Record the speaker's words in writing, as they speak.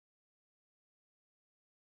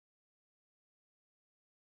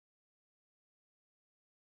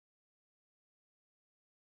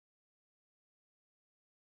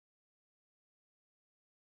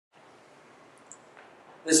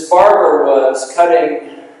This barber was cutting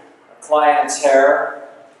a client's hair,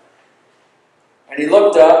 and he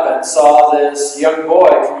looked up and saw this young boy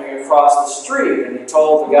coming across the street, and he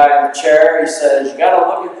told the guy in the chair, he says, "You got to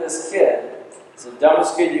look at this kid. He's the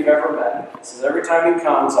dumbest kid you've ever met." He says, "Every time he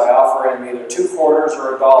comes, I offer him either 2 quarters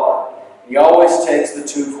or $1. He always takes the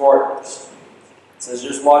 2 quarters. He says,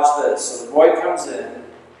 "Just watch this." So the boy comes in,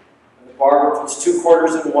 and the barber puts 2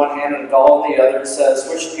 quarters in one hand and $1 in the other and says,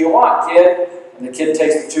 "Which do you want, kid?" And the kid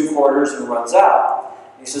takes the 2 quarters and runs out.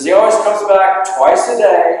 He says, "He always comes back twice a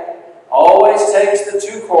day, always takes the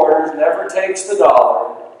 2 quarters, never takes the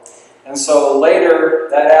 $1. And so later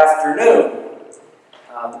that afternoon,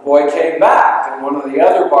 the boy came back, and one of the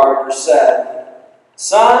other barbers said,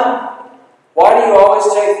 "Son, why do you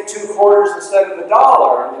always take the 2 quarters instead of the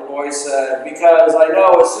 $1? And the boy said, "Because I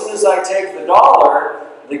know as soon as I take the $1,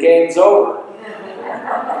 the game's over."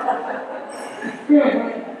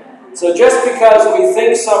 So just because we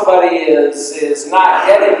think somebody is not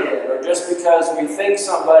getting it, or just because we think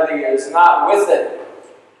somebody is not with it,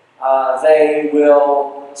 they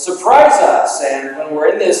will surprise us. And when we're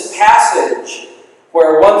in this passage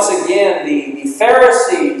where once again the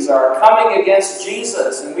Pharisees are coming against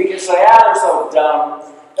Jesus, and we can say, they're so dumb,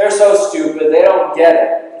 they're so stupid, they don't get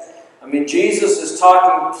it. I mean, Jesus is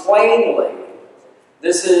talking plainly.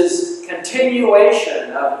 This is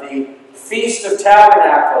continuation of the Feast of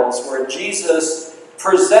Tabernacles, where Jesus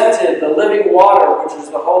presented the living water, which is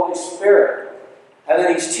the Holy Spirit. And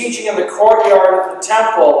then he's teaching in the courtyard of the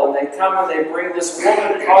temple, and they come and they bring this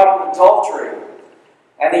woman caught in adultery.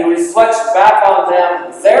 And he reflects back on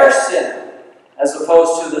them their sin, as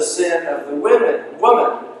opposed to the sin of the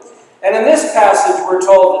woman. And in this passage, we're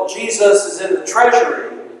told that Jesus is in the treasury.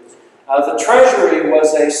 The treasury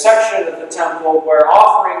was a section of the temple where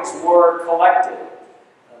offerings were collected.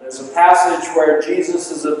 There's a passage where Jesus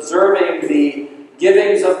is observing the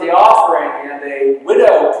givings of the offering, and a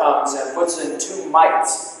widow comes and puts in 2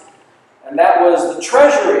 mites. And that was the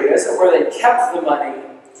treasury. It isn't where they kept the money.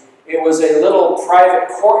 It was a little private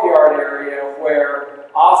courtyard area where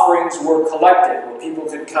offerings were collected, where people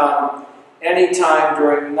could come anytime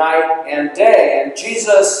during night and day. And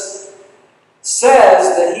Jesus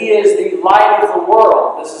says that he is the light of the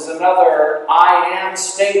world. This is another I am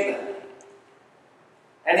statement.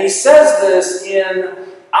 And he says this in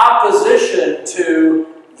opposition to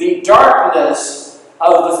the darkness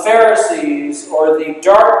of the Pharisees, or the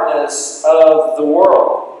darkness of the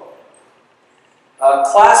world.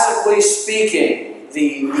 Classically speaking,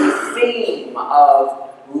 the theme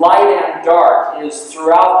of light and dark is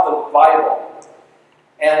throughout the Bible.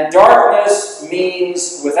 And darkness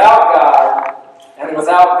means without God and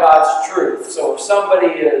without God's truth. So if somebody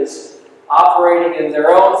is operating in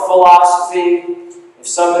their own philosophy, if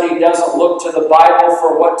somebody doesn't look to the Bible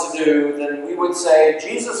for what to do, then we would say,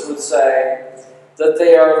 Jesus would say, that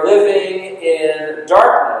they are living in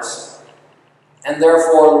darkness. And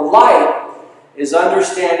therefore light is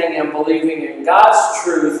understanding and believing in God's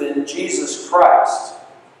truth in Jesus Christ.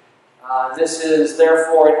 This is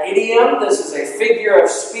therefore an idiom. This is a figure of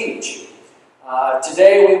speech.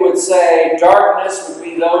 Today we would say darkness would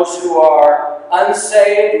be those who are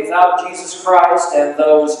unsaved without Jesus Christ, and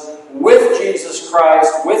those with Jesus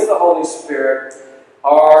Christ, with the Holy Spirit,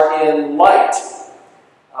 are in light.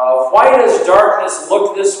 Why does darkness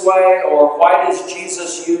look this way, or why does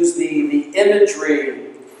Jesus use the imagery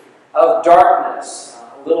of darkness?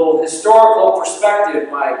 A little historical perspective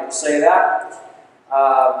might say that.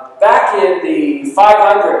 Back in the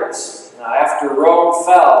 500s, after Rome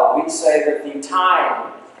fell, we'd say that the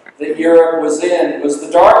time that Europe was in was the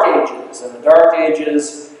Dark Ages, and the Dark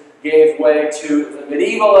Ages gave way to the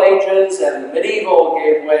Medieval Ages, and the Medieval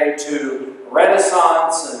gave way to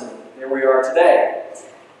Renaissance, and here we are today.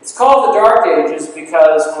 It's called the Dark Ages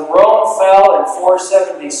because when Rome fell in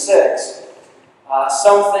 476,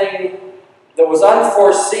 something that was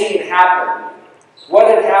unforeseen happened. What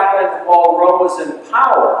had happened while Rome was in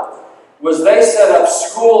power was they set up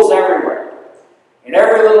schools everywhere. In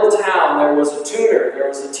every little town there was a tutor, there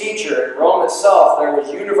was a teacher. In Rome itself there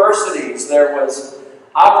was universities, there was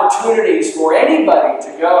opportunities for anybody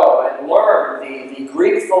to go and learn the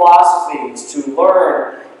Greek philosophies, to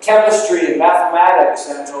learn chemistry and mathematics,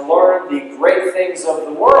 and to learn the great things of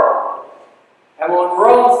the world. And when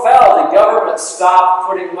Rome fell, the government stopped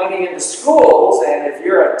putting money into schools, and if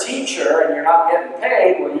you're a teacher and you're not getting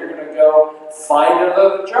paid, well, you're going to go find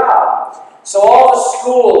another job. So all the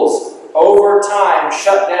schools over time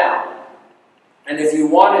shut down. And if you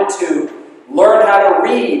wanted to learn how to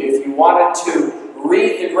read, if you wanted to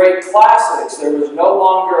read the great classics, there was no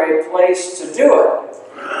longer a place to do it.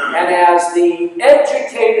 And as the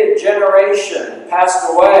educated generation passed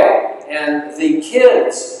away and the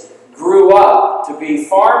kids grew up to be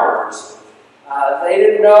farmers, they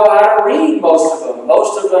didn't know how to read, most of them.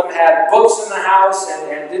 Most of them had books in the house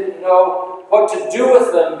and didn't know what to do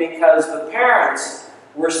with them because the parents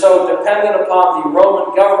were so dependent upon the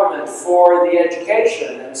Roman government for the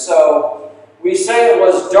education. And so we say it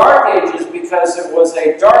was dark ages because it was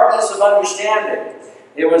a darkness of understanding.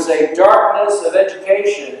 It was a darkness of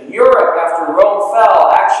education. Europe, after Rome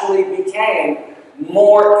fell, actually became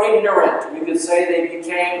more ignorant. We could say they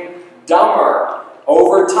became dumber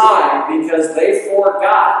over time because they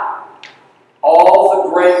forgot all the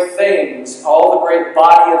great things, all the great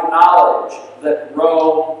body of knowledge that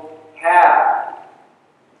Rome had.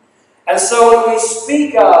 And so when we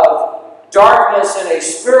speak of darkness in a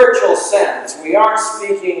spiritual sense, we aren't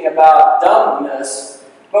speaking about dumbness,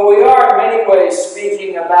 but we are in many ways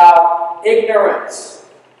speaking about ignorance.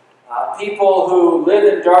 People who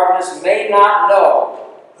live in darkness may not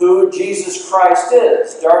know who Jesus Christ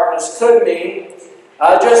is. Darkness could mean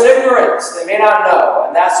just ignorance. They may not know.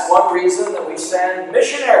 And that's one reason that we send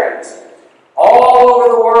missionaries all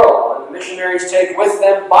over the world. And the missionaries take with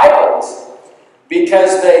them Bibles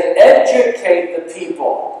because they educate the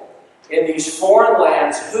people in these foreign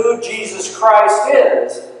lands who Jesus Christ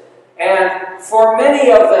is. And for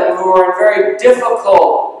many of them who are in very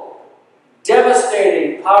difficult,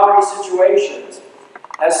 devastating poverty situations,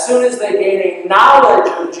 as soon as they gain a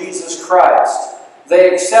knowledge of Jesus Christ,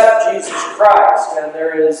 they accept Jesus Christ. And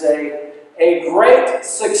there is a great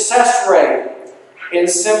success rate in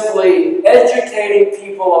simply educating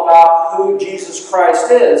people about who Jesus Christ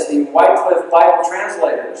is. The Wycliffe Bible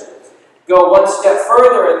translators go one step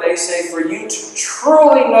further and they say, for you to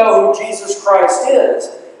truly know who Jesus Christ is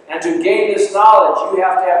and to gain this knowledge, you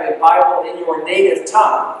have to have a Bible in your native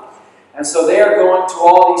tongue. And so they are going to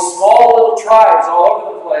all these small little tribes all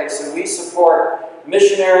over the place, and we support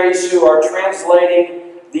missionaries who are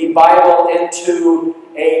translating the Bible into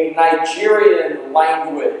a Nigerian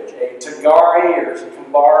language, a Tagari or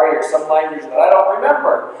Kambari or some language that I don't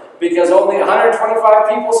remember because only 125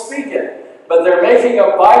 people speak it. But they're making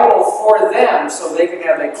a Bible for them so they can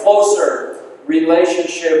have a closer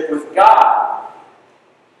relationship with God.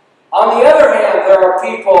 On the other hand, there are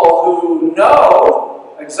people who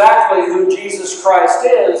know exactly who Jesus Christ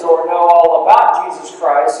is or know all about Jesus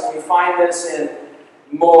Christ, and we find this in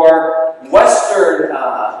more Western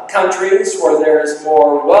countries where there is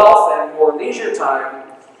more wealth and more leisure time,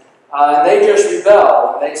 and they just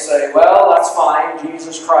rebel. And they say, well, that's fine,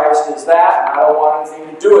 Jesus Christ is that, and I don't want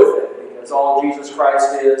anything to do with it, because all Jesus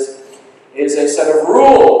Christ is a set of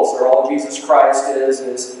rules, or all Jesus Christ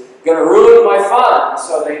is going to ruin my fun.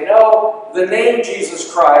 So they know the name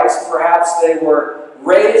Jesus Christ. Perhaps they were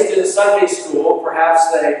raised in Sunday school,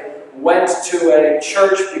 perhaps they went to a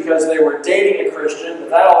church because they were dating a Christian, but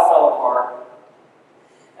that all fell apart.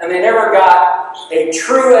 And they never got a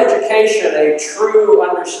true education, a true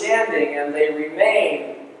understanding, and they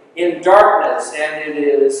remain in darkness, and it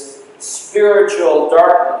is spiritual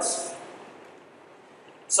darkness.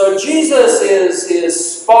 So Jesus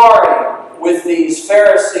is sparring with these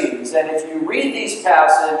Pharisees, and if you read these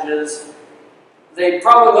passages, they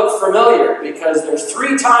probably look familiar because there's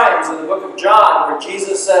 3 times in the book of John where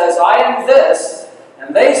Jesus says, I am this,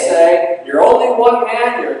 and they say, you're only one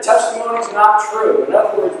man, your testimony is not true. In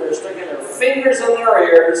other words, they're sticking their fingers in their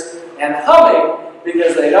ears and humming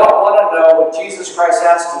because they don't want to know what Jesus Christ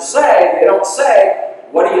has to say. They don't say,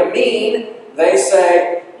 what do you mean? They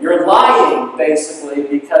say, you're lying, basically,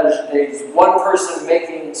 because there's one person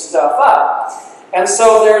making stuff up. And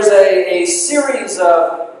so there's a series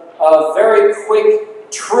of very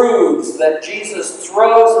quick truths that Jesus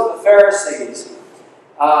throws at the Pharisees.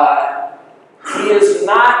 He is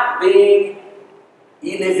not being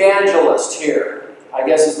an evangelist here, I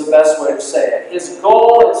guess is the best way to say it. His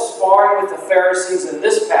goal in sparring with the Pharisees in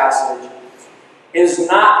this passage is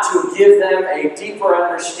not to give them a deeper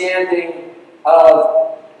understanding of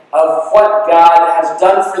what God has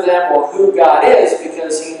done for them or who God is,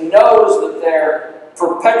 because he knows that they're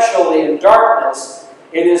perpetually in darkness.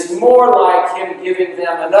 It is more like him giving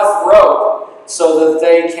them enough rope so that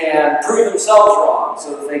they can prove themselves wrong,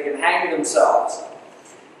 so that they can hang themselves.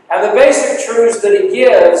 And the basic truths that he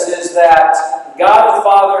gives is that God the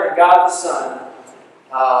Father and God the Son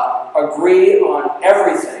agree on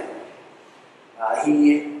everything.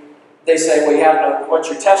 They say, well, you have no, what's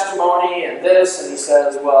your testimony and this? And he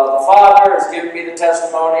says, well, the Father has given me the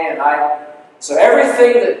testimony, and so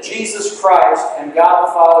everything that Jesus Christ and God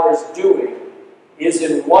the Father is doing is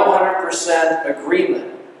in 100%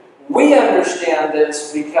 agreement. We understand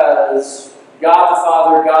this because God the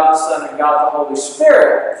Father, God the Son, and God the Holy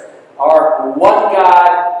Spirit are one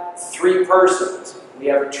God, three persons. We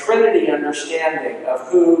have a Trinity understanding of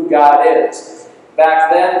who God is.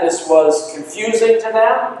 Back then, this was confusing to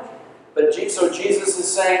them, but so Jesus is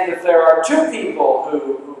saying that there are two people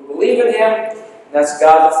who believe in Him, and that's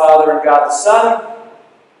God the Father and God the Son,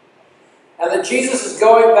 and that Jesus is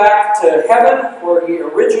going back to heaven where He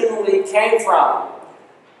originally came from.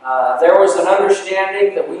 There was an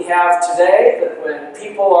understanding that we have today that when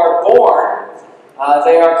people are born,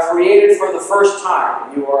 they are created for the first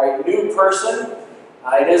time. You are a new person.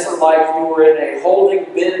 It isn't like you were in a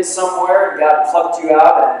holding bin somewhere and God plucked you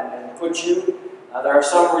out and put you. There are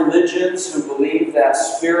some religions who believe that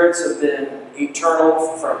spirits have been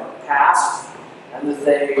eternal from past and that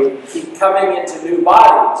they keep coming into new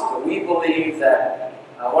bodies. But we believe that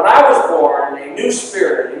when I was born, a new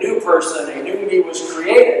spirit, a new person, a new me was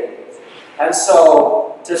created. And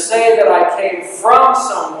so to say that I came from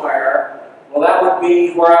somewhere, well, that would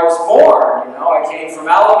be where I was born. You know, I came from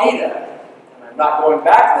Alameda. I'm not going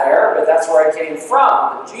back there, but that's where I came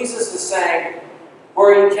from. But Jesus is saying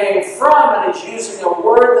where He came from, and He's using a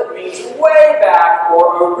word that means way back,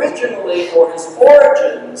 or originally, or His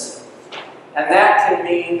origins. And that can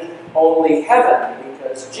mean only heaven,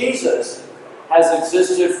 because Jesus has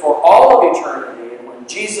existed for all of eternity. And when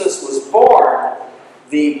Jesus was born,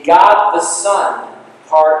 the God the Son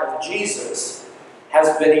part of Jesus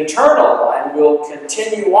has been eternal and will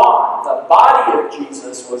continue on. The body of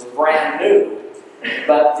Jesus was brand new,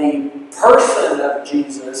 but the person of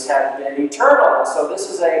Jesus had been eternal. And so this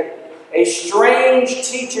is a strange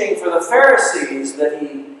teaching for the Pharisees that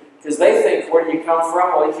because they think, where did He come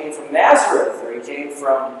from? Well, He came from Nazareth, or He came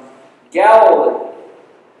from Galilee.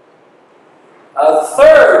 The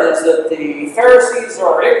third is that the Pharisees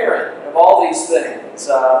are ignorant of all these things.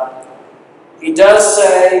 He does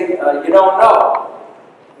say, you don't know.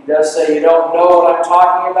 He does say, you don't know what I'm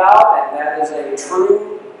talking about, and that is a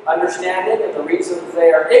true understanding. And the reason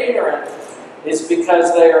they are ignorant is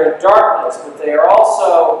because they are in darkness, but they are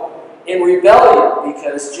also in rebellion,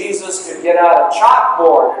 because Jesus could get out a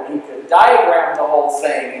chalkboard and He could diagram the whole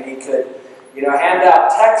thing, and He could, hand out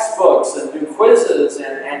textbooks and do quizzes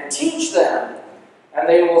and teach them. And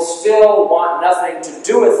they will still want nothing to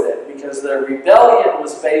do with it, because their rebellion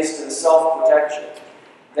was based in self-protection.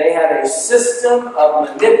 They had a system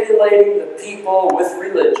of manipulating the people with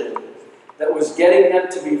religion that was getting them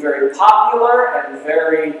to be very popular and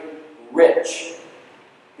very rich,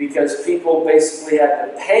 because people basically had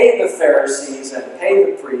to pay the Pharisees and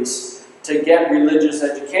pay the priests to get religious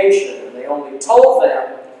education. And they only told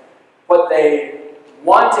them what they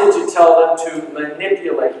wanted to tell them to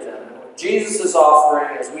manipulate them. Jesus is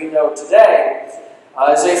offering, as we know today,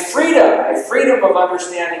 is a freedom of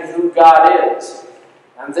understanding who God is.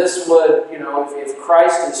 And this would, if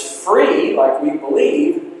Christ is free, like we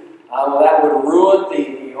believe, that would ruin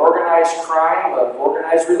the organized crime of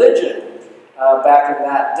organized religion back in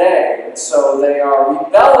that day. And so they are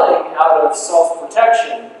rebelling out of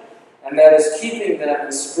self-protection, and that is keeping them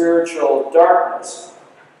in spiritual darkness.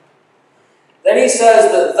 Then he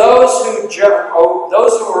says that those who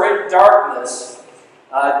are in darkness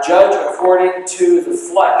judge according to the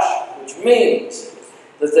flesh, which means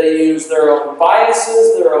that they use their own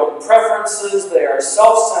biases, their own preferences, they are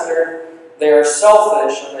self-centered, they are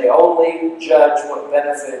selfish, and they only judge what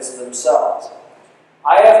benefits themselves.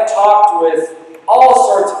 I have talked with all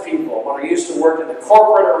sorts of people when I used to work in the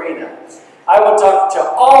corporate arena. I would talk to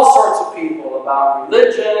all sorts of people about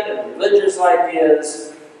religion and religious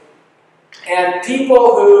ideas. And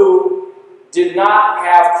people who did not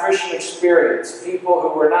have Christian experience, people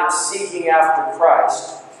who were not seeking after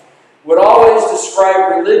Christ, would always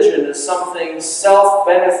describe religion as something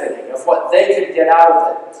self-benefiting, of what they could get out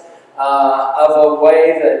of it. Of a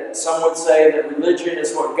way that some would say that religion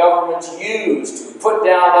is what governments use to put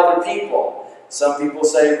down other people. Some people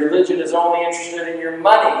say religion is only interested in your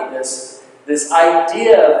money, this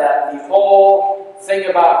idea that the whole thing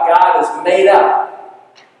about God is made up,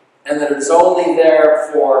 and that it's only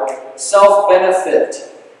there for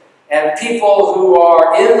self-benefit. And people who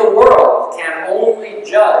are in the world can only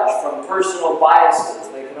judge from personal biases.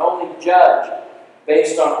 They can only judge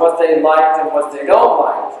based on what they like and what they don't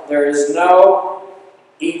like. There is no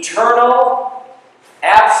eternal,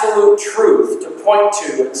 absolute truth to point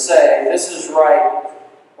to and say, this is right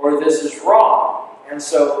or this is wrong. And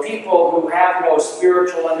so people who have no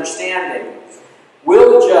spiritual understanding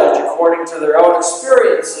will judge according to their own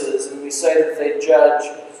experiences, and we say that they judge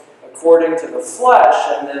according to the flesh.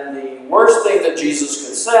 And then the worst thing that Jesus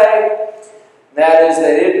could say, that is,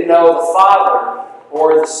 they didn't know the Father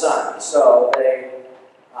or the Son. So they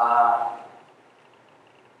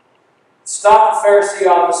stop a Pharisee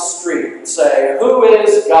on the street and say, "Who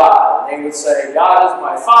is God?" And they would say, "God is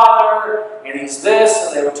my Father, and He's this,"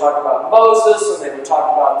 and they would talk about Moses, and they would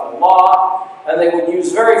talk about the law, and they would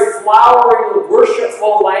use very flowery,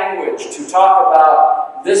 worshipful language to talk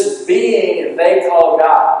about this being they call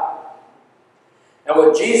God. And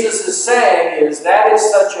what Jesus is saying is that is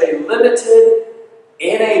such a limited,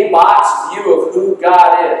 in-a-box view of who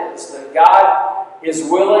God is, that God is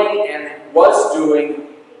willing and was doing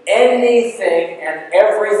anything and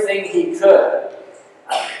everything He could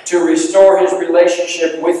to restore His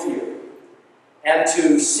relationship with you. And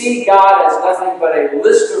to see God as nothing but a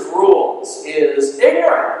list of rules is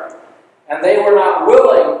ignorant. And they were not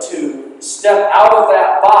willing to step out of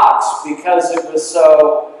that box because it was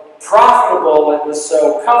so profitable, it was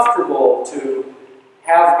so comfortable to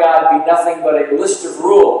have God be nothing but a list of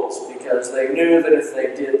rules, because they knew that if they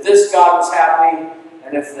did this, God was happy,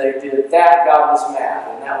 and if they did that, God was mad.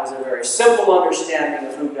 And that was a very simple understanding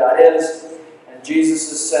of who God is. And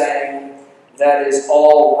Jesus is saying that is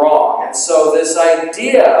all wrong. And so this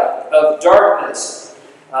idea of darkness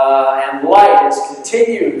and light is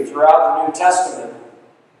continued throughout the New Testament.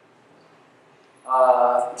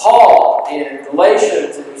 Paul in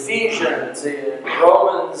Galatians, in Ephesians, in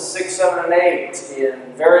Romans 6, 7, and 8,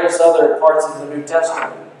 in various other parts of the New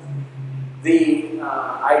Testament, the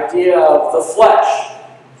idea of the flesh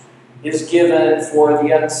is given for the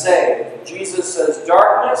unsaved. Jesus says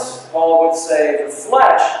darkness, Paul would say the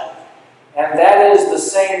flesh, and that is the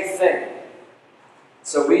same thing.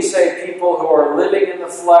 So we say people who are living in the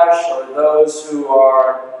flesh are those who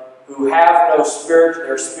have no spirit,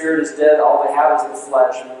 their spirit is dead, all they have is the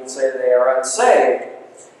flesh, and we would say they are unsaved.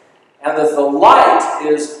 And that the light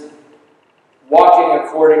is walking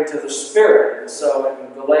according to the Spirit. And so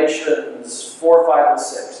in Galatians 4, 5, and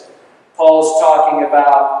 6, Paul's talking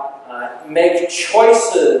about make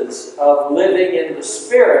choices of living in the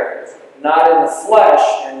Spirit, not in the flesh.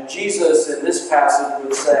 And Jesus in this passage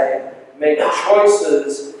would say, make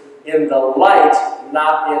choices in the light,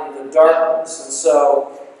 not in the darkness. And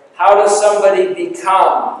so, how does somebody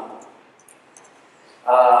become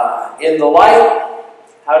in the light?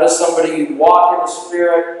 How does somebody walk in the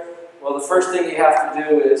Spirit? Well, the first thing you have to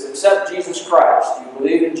do is accept Jesus Christ. You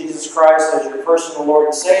believe in Jesus Christ as your personal Lord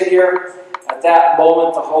and Savior. At that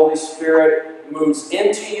moment, the Holy Spirit moves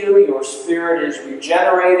into you. Your spirit is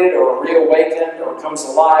regenerated or reawakened or comes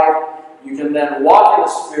alive. You can then walk in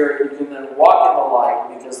the Spirit. You can then walk in the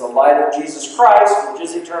light, because the light of Jesus Christ, which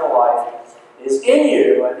is eternal life, is in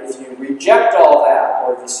you. And if you reject all that,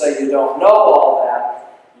 or if you say you don't know all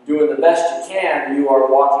that, you're doing the best you can, you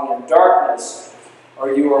are walking in darkness,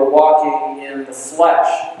 or you are walking in the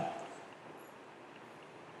flesh.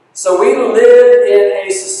 So we live in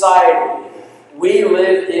a society, we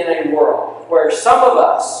live in a world where some of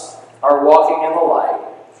us are walking in the light,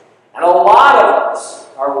 and a lot of us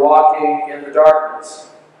are walking in the darkness.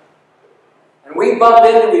 And we bump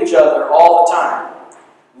into each other all the time.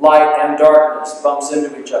 Light and darkness bumps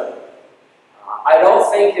into each other. I don't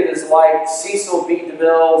think it is like Cecil B.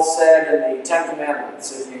 DeMille said in the Ten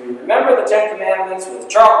Commandments. If you remember the Ten Commandments with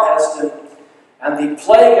Charlton Heston, and the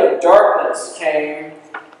plague of darkness came,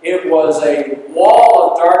 it was a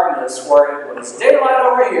wall of darkness where it was daylight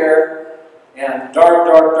over here and dark,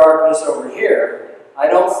 dark, darkness over here. I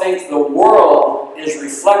don't think the world is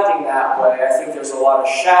reflecting that way. I think there's a lot of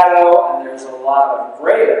shadow and there's a lot of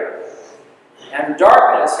gray area. And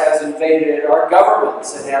darkness has invaded our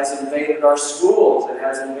governments, it has invaded our schools, it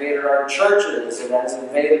has invaded our churches, it has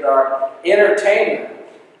invaded our entertainment,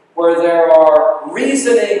 where there are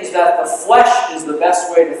reasonings that the flesh is the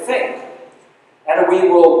best way to think, and we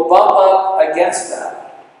will bump up against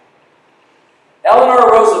that. Eleanor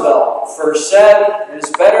Roosevelt first said, "It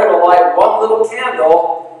is better to light one little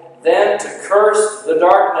candle than to curse the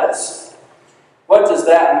darkness." What does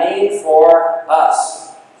that mean for us?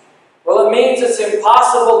 Well, it means it's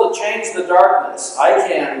impossible to change the darkness. I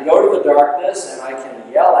can go to the darkness and I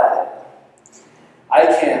can yell at it. I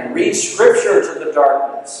can read scripture to the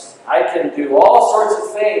darkness. I can do all sorts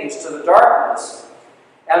of things to the darkness.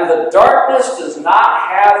 And the darkness does not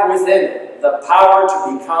have within it the power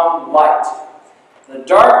to become light. The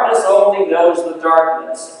darkness only knows the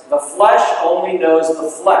darkness. The flesh only knows the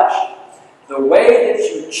flesh. The way that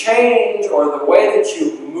you change, or the way that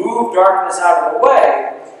you move darkness out of the way,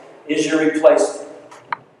 is your replacement.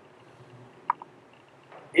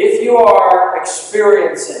 If you are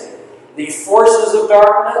experiencing the forces of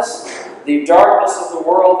darkness, the darkness of the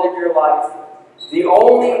world in your life, the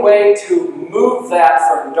only way to move that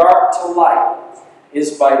from dark to light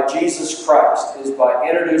is by Jesus Christ, is by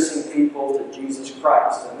introducing people to Jesus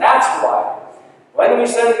Christ. And that's why When we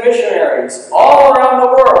send missionaries all around the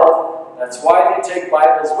world, that's why they take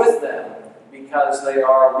Bibles with them, because they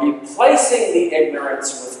are replacing the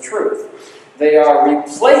ignorance with truth. They are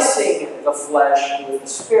replacing the flesh with the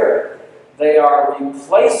spirit. They are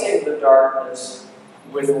replacing the darkness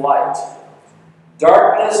with light.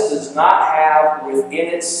 Darkness does not have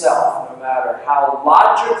within itself, no matter how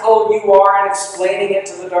logical you are in explaining it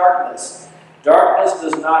to the darkness, darkness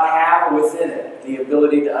does not have within it the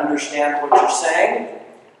ability to understand what you're saying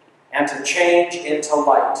and to change into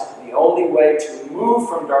light. The only way to move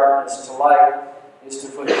from darkness to light is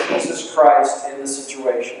to put Jesus Christ in the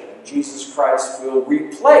situation. And Jesus Christ will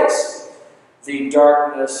replace the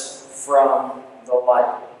darkness from the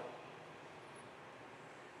light.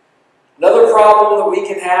 Another problem that we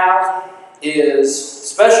can have is,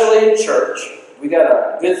 especially in church, we got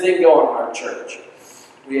a good thing going in our church.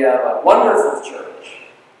 We have a wonderful church.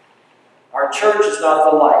 Our church is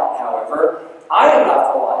not the light, however. I am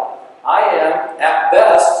not the light. I am, at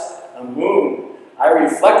best, a moon. I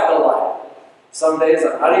reflect the light. Some days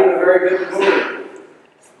I'm not even a very good moon.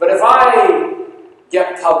 But if I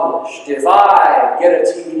get published, if I get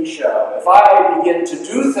a TV show, if I begin to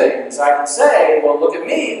do things, I can say, well, look at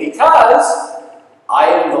me, because I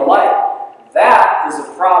am the light. That is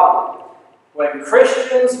a problem. When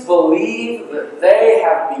Christians believe that they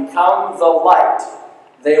have become the light,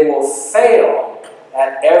 they will fail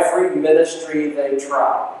at every ministry they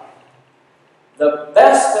try. The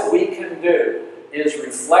best that we can do is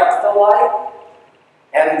reflect the light.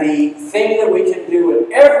 And the thing that we can do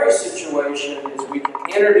in every situation is we can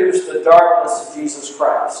introduce the darkness of Jesus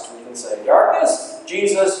Christ. We can say, darkness,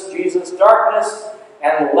 Jesus, Jesus, darkness,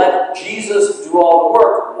 and let Jesus do all the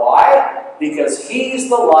work. Why? Because He's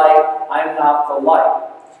the light, I'm not the light.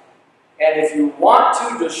 And if you want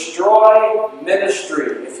to destroy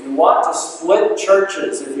ministry, if you want to split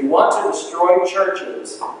churches, if you want to destroy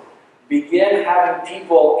churches, begin having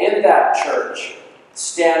people in that church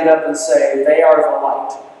stand up and say, they are the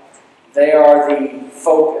light. They are the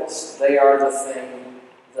focus. They are the thing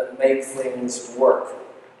that make things work.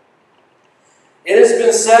 It has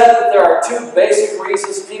been said that there are two basic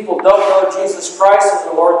reasons people don't know Jesus Christ as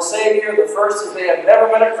the Lord and Savior. The first is they have never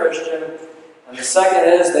met a Christian, and the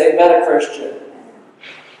second is they've met a Christian.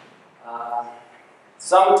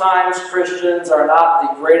 Sometimes Christians are not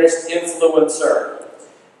the greatest influencer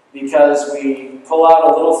because we pull out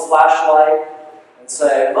a little flashlight and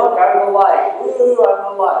say, look, I'm the light. Woo,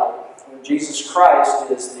 I'm the light. When Jesus Christ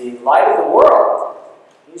is the light of the world,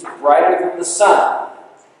 He's brighter than the sun.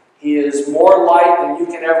 He is more light than you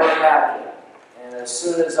can ever imagine. And as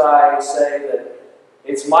soon as I say that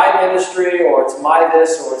it's my ministry, or it's my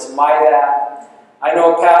this, or it's my that, I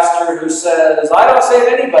know a pastor who says, I don't save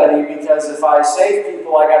anybody because if I save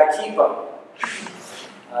people, I got to keep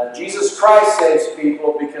them. Jesus Christ saves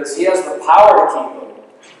people because He has the power to keep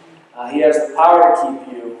them. He has the power to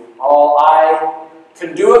keep you. All I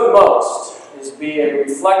can do at most is be a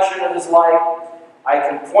reflection of His light. I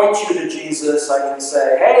can point you to Jesus. I can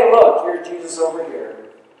say, hey, look, here's Jesus over here.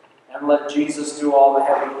 And let Jesus do all the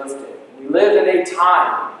heavy lifting. We live in a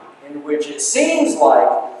time in which it seems like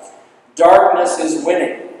darkness is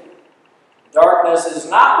winning. Darkness is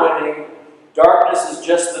not winning. Darkness is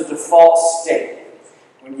just the default state.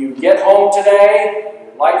 When you get home today,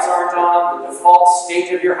 your lights aren't on, the default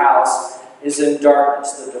state of your house is in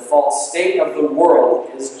darkness. The default state of the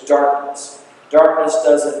world is darkness. Darkness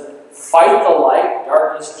doesn't fight the light.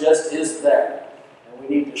 Darkness just is there. And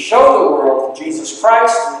we need to show the world Jesus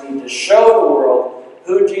Christ. We need to show the world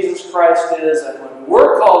who Jesus Christ is. And when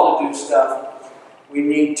we're called to do stuff, we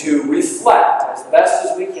need to reflect as best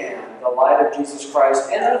as we can the light of Jesus Christ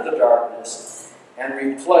into the darkness and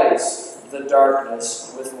replace the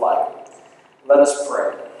darkness with light. Let us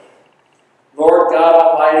pray. Lord God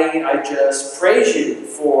Almighty, I just praise You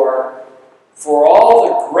for all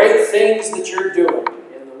the great things that You're doing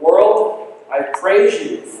in the world. I praise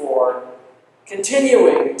You for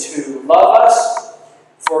continuing to love us,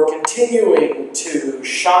 for continuing to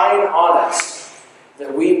shine on us,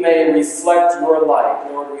 that we may reflect Your light.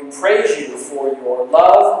 Lord, we praise You for Your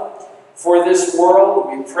love for this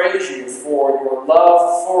world. We praise You for Your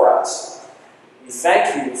love for us. We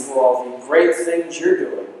thank You for all the great things You're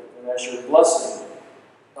doing, and ask Your blessing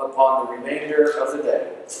upon the remainder of the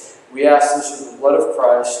day. We ask this through the blood of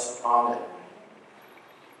Christ. Amen.